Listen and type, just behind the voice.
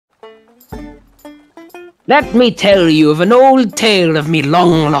Let me tell you of an old tale of me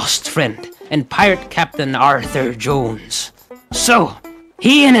long-lost friend and pirate captain Arthur Jones. So,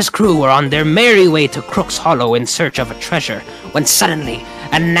 he and his crew were on their merry way to Crook's Hollow in search of a treasure, when suddenly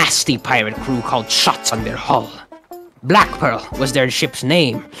a nasty pirate crew called shots on their hull. Black Pearl was their ship's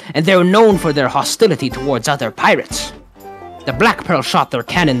name, and they were known for their hostility towards other pirates. The Black Pearl shot their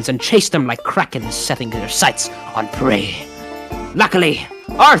cannons and chased them like krakens setting their sights on prey. Luckily,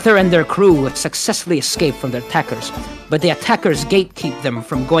 Arthur and their crew successfully escaped from their attackers, but the attackers gatekeep them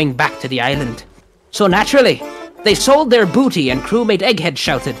from going back to the island. So naturally, they sold their booty and crewmate Egghead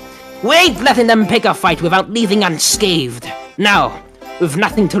shouted, "We ain't letting them pick a fight without leaving unscathed." Now, with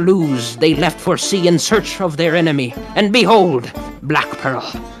nothing to lose, they left for sea in search of their enemy, and behold, Black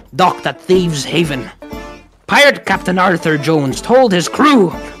Pearl, docked at Thieves' Haven. Pirate Captain Arthur Jones told his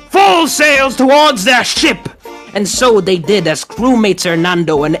crew, "Full sails towards their ship!" And so they did as crewmates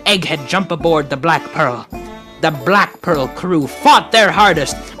Hernando and Egghead jump aboard the Black Pearl. The Black Pearl crew fought their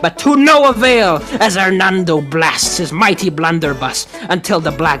hardest, but to no avail, as Hernando blasts his mighty blunderbuss until the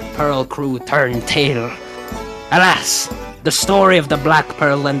Black Pearl crew turned tail. Alas, the story of the Black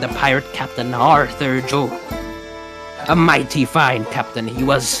Pearl and the pirate captain Arthur Jones. A mighty fine captain he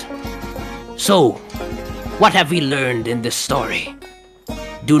was. So, what have we learned in this story?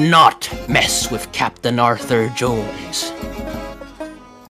 Do not mess with Captain Arthur Jones.